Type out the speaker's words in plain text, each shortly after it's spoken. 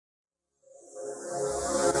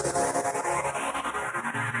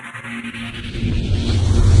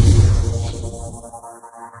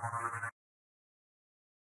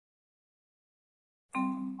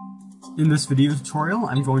In this video tutorial,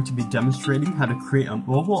 I'm going to be demonstrating how to create a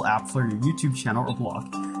mobile app for your YouTube channel or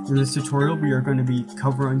blog. In this tutorial, we are going to be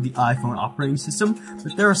covering the iPhone operating system,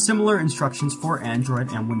 but there are similar instructions for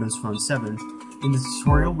Android and Windows Phone 7. In this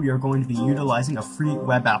tutorial, we are going to be utilizing a free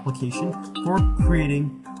web application for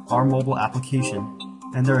creating our mobile application,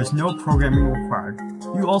 and there is no programming required.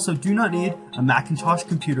 You also do not need a Macintosh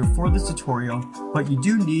computer for this tutorial, but you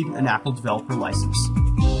do need an Apple developer license.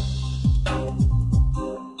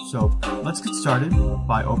 So let's get started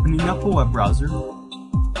by opening up a web browser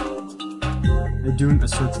and doing a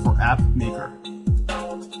search for App Maker.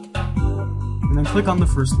 And then click on the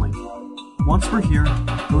first link. Once we're here,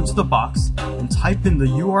 go to the box and type in the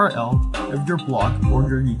URL of your blog or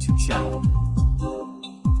your YouTube channel.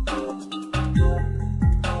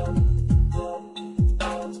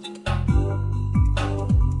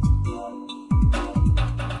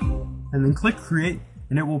 And then click Create,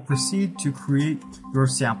 and it will proceed to create your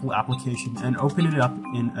sample application and open it up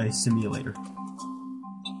in a simulator.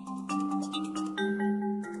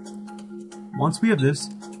 Once we have this,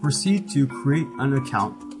 proceed to create an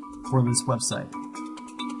account for this website.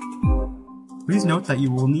 Please note that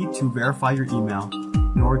you will need to verify your email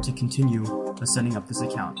in order to continue setting up this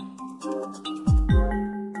account.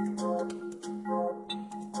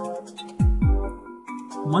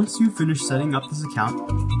 Once you finish setting up this account,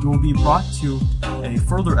 you will be brought to a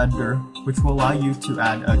further editor which will allow you to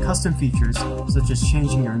add custom features such as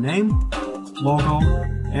changing your name, logo,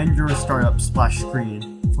 and your startup splash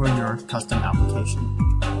screen for your custom application.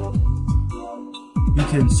 You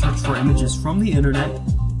can search for images from the internet,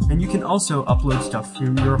 and you can also upload stuff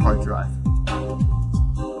from your hard drive.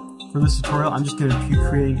 For this tutorial, I'm just going to be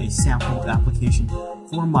creating a sample application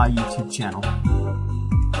for my YouTube channel.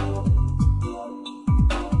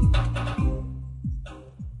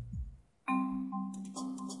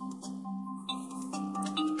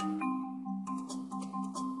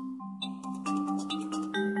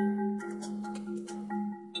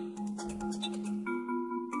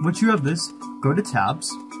 Once you have this, go to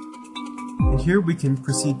Tabs, and here we can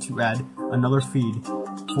proceed to add another feed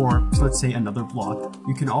for, let's say, another blog.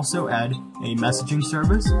 You can also add a messaging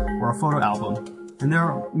service or a photo album, and there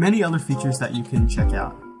are many other features that you can check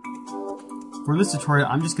out. For this tutorial,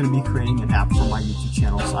 I'm just going to be creating an app for my YouTube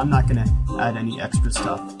channel, so I'm not going to add any extra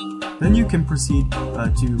stuff. Then you can proceed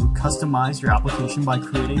to customize your application by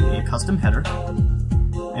creating a custom header,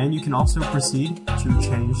 and you can also proceed to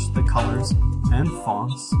change the colors and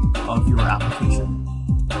fonts of your application.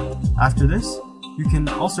 After this, you can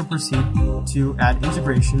also proceed to add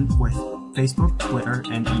integration with Facebook, Twitter,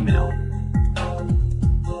 and email.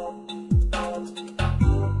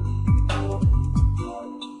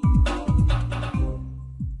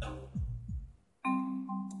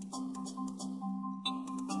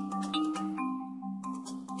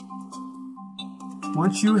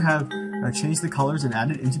 Once you have changed the colors and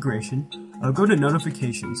added integration, go to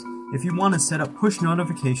Notifications. If you want to set up push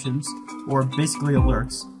notifications, or basically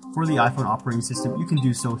alerts, for the iPhone operating system, you can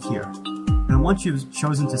do so here. And once you've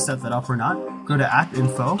chosen to set that up or not, go to App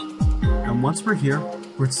Info, and once we're here,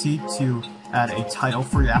 proceed to add a title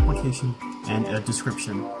for your application and a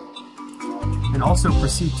description. And also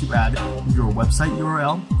proceed to add your website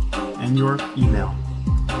URL and your email.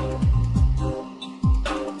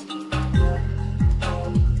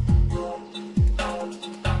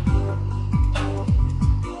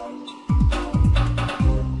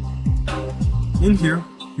 In here,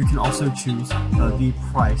 you can also choose the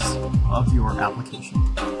price of your application.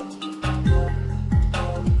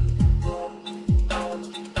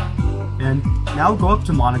 And now go up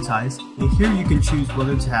to Monetize, and here you can choose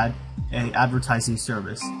whether to add an advertising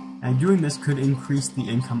service. And doing this could increase the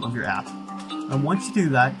income of your app. And once you do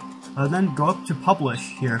that, then go up to Publish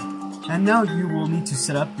here, and now you will need to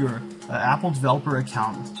set up your Apple developer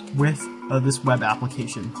account with this web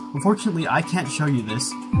application. Unfortunately, I can't show you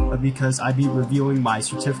this because I'd be reviewing my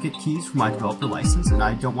certificate keys for my developer license, and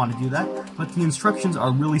I don't want to do that, but the instructions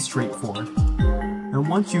are really straightforward. And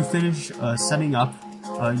once you finish setting up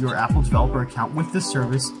your Apple developer account with this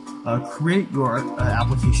service, create your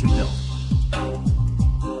application build.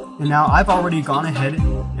 And now I've already gone ahead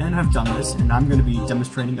and have done this, and I'm going to be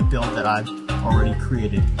demonstrating a build that I've already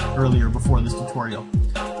created earlier before this tutorial.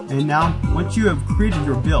 And now, once you have created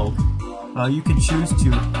your build, you can choose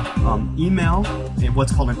to email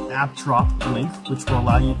what's called an app drop link, which will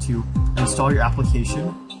allow you to install your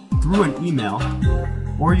application through an email,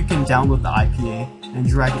 or you can download the IPA and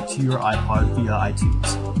drag it to your iPod via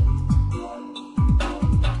iTunes.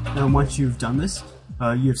 Now once you've done this,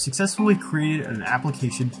 you have successfully created an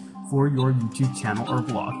application for your YouTube channel or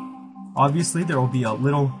blog. Obviously, there will be a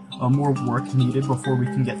little more work needed before we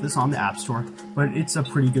can get this on the App Store, but it's a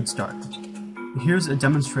pretty good start. Here's a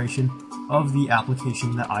demonstration of the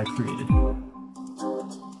application that I created.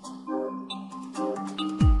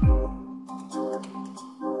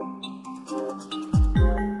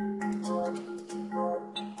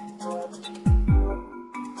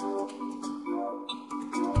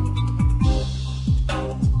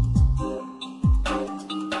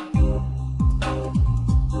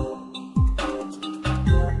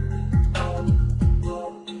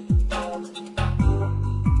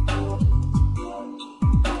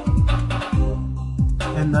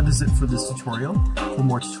 And that is it for this tutorial. For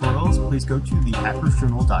more tutorials, please go to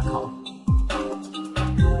thehackersjournal.com.